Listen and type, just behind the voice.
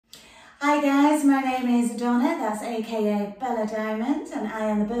Hi guys, my name is Donna, that's aka Bella Diamond, and I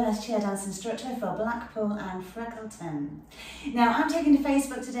am the burlesque chair dance instructor for Blackpool and Freckleton. Now I'm taking to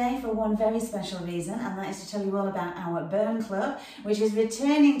Facebook today for one very special reason, and that is to tell you all about our Burn Club, which is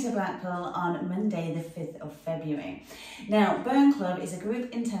returning to Blackpool on Monday the 5th of February. Now Burn Club is a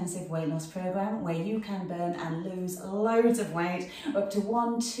group intensive weight loss program where you can burn and lose loads of weight, up to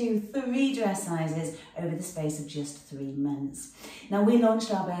 1, 2, 3 dress sizes over the space of just 3 months. Now we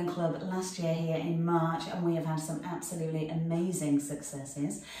launched our Burn Club last year here in March, and we have had some absolutely amazing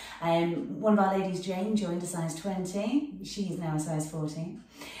successes. One of our ladies, Jane, joined a size 20. She's now a size 14.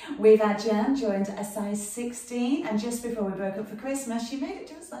 We've had Jan joined a size 16, and just before we broke up for Christmas, she made it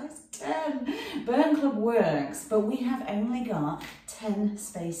to a size 10. Burn Club works, but we have only got 10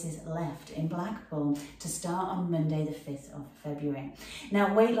 spaces left in Blackpool to start on Monday the 5th of February.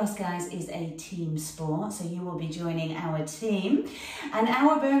 Now weight loss, guys, is a team sport, so you will be joining our team, and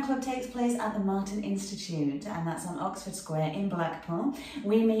our Burn Club takes place at the Martin Institute, and that's on Oxford Square in Blackpool.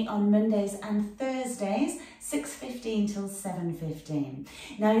 We meet on Mondays and Thursdays, 6:15 till 7:15.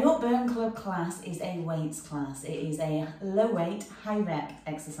 Now your Burn Club class is a weights class. It is a low weight, high rep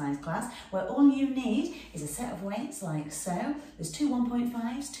exercise class where all you need is a set of weights like so. There's 2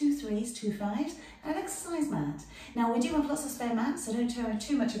 1.5s, 2 3s, 2 5s, and an exercise mat. Now we do have lots of spare mats, so don't worry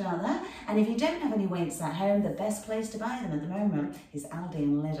too much about that. And if you don't have any weights at home, the best place to buy them at the moment is Aldi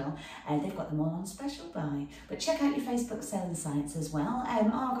and Lidl. They've got them all on special buy. But check out your Facebook selling sites as well.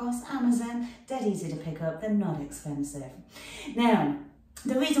 Argos, Amazon, dead easy to pick up. They're not expensive. Now,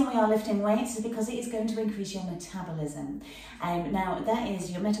 the reason we are lifting weights is because it is going to increase your metabolism. Now that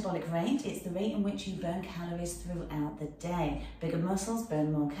is your metabolic rate. It's the rate in which you burn calories throughout the day. Bigger muscles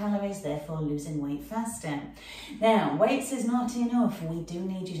burn more calories, therefore losing weight faster. Now weights is not enough. We do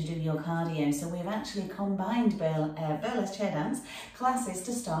need you to do your cardio. So we've actually combined burlesque chair dance classes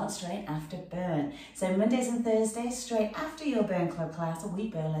to start straight after burn. So Mondays and Thursdays, straight after your Burn Club class, we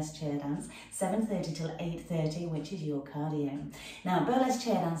burlesque chair dance, 7:30 till 8:30, which is your cardio. Now burlesque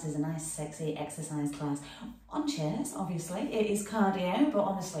chair dance is a nice sexy exercise class on chairs. Obviously it is cardio, but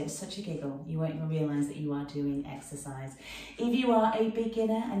honestly it's such a giggle, you won't even realise that you are doing exercise. If you are a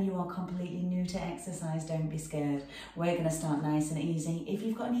beginner and you are completely new to exercise, don't be scared. We're going to start nice and easy. If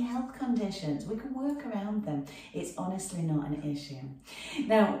you've got any health conditions, we can work around them. It's honestly not an issue.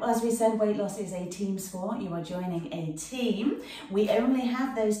 Now as we said, weight loss is a team sport. You are joining a team. We only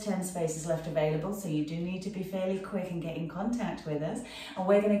have those 10 spaces left available, so you do need to be fairly quick and get in contact with us. And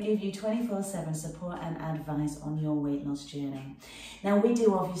we're going to give you 24/7 support and advice on your weight loss journey. Now we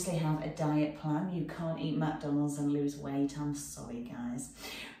do obviously have a diet plan. You can't eat McDonald's and lose weight, I'm sorry guys.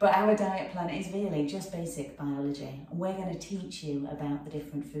 But our diet plan is really just basic biology. We're going to teach you about the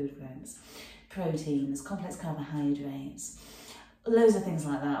different food groups, proteins, complex carbohydrates, loads of things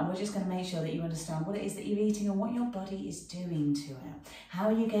like that, and we're just going to make sure that you understand what it is that you're eating and what your body is doing to it, how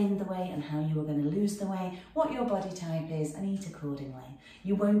you gain the weight and how you are going to lose the weight, what your body type is, and eat accordingly.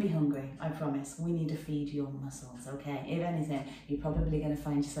 You won't be hungry, I promise. We need to feed your muscles, okay? If anything, you're probably going to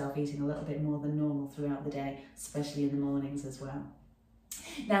find yourself eating a little bit more than normal throughout the day, especially in the mornings as well.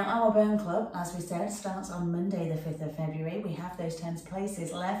 Now our Burn Club, as we said, starts on Monday the 5th of February. We have those 10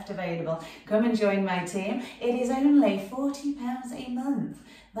 places left available. Come and join my team. It is only £40 a month.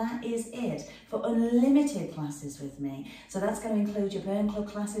 That is it, for unlimited classes with me. So that's going to include your Burn Club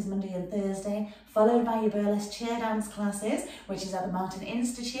classes Monday and Thursday, followed by your burlesque chair dance classes, which is at the Martin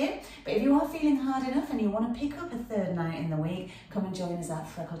Institute. But if you are feeling hard enough and you want to pick up a third night in the week, come and join us at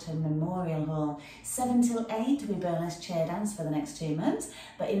Freckleton Memorial Hall. 7 till 8 we burlesque chair dance for the next 2 months.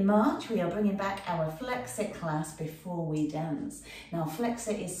 But in March we are bringing back our Flexit class before we dance. Now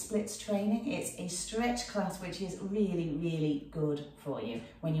Flexit is splits training. It's a stretch class which is really, really good for you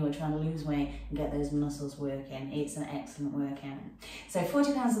when you are trying to lose weight and get those muscles working. It's an excellent workout. So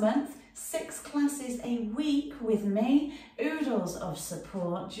 £40 a month, 6 classes a week with me, oodles of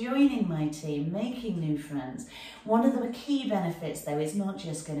support, joining my team, making new friends. One of the key benefits though is not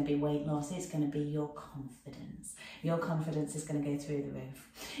just going to be weight loss, it's going to be your confidence. Your confidence is going to go through the roof.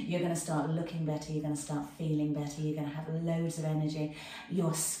 You're going to start looking better, you're going to start feeling better, you're going to have loads of energy.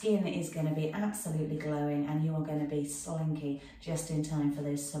 Your skin is going to be absolutely glowing, and you are going to be slinky just in time for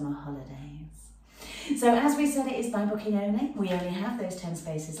those summer holidays. So as we said, it is by booking only. We only have those 10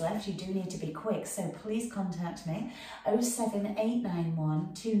 spaces left. You do need to be quick, so please contact me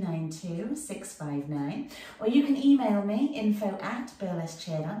 07891 292 659, or you can email me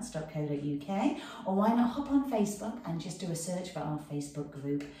info@burlesquecheerdance.co.uk, or why not hop on Facebook and just do a search for our Facebook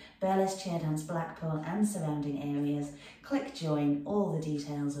group, Burlesque Chair Dance Blackpool and surrounding areas. Click join, all the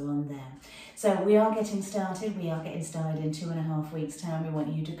details are on there. So we are getting started. We are getting started in 2.5 weeks' time. We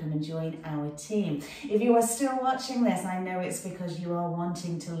want you to come and join our team. If you are still watching this, I know it's because you are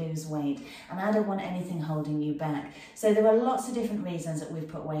wanting to lose weight, and I don't want anything holding you back. So there are lots of different reasons that we've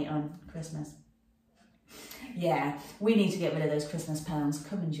put weight on. Christmas. Yeah, we need to get rid of those Christmas pounds.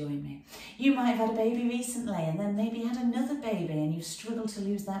 Come and join me. You might have had a baby recently and then maybe had another baby and you've struggled to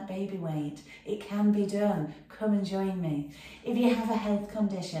lose that baby weight. It can be done. Come and join me. If you have a health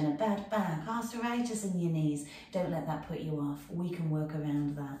condition, a bad back, arthritis in your knees, don't let that put you off. We can work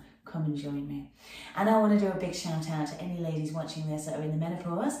around that. Come and join me. And I want to do a big shout out to any ladies watching this that are in the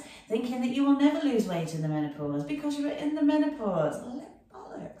menopause, thinking that you will never lose weight in the menopause because you're in the menopause.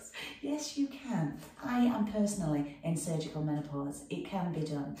 Bollocks. Yes, you can. I am personally in surgical menopause. It can be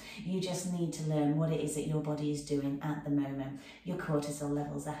done. You just need to learn what it is that your body is doing at the moment. Your cortisol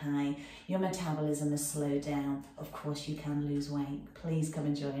levels are high. Your metabolism is slowed down. Of course, you can lose weight. Please come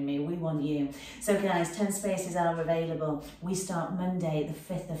and join me. We want you. So guys, 10 spaces are available. We start Monday, the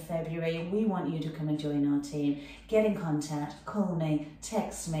 5th of February. We want you to come and join our team. Get in contact, call me,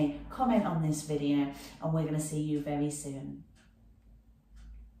 text me, comment on this video, and we're going to see you very soon.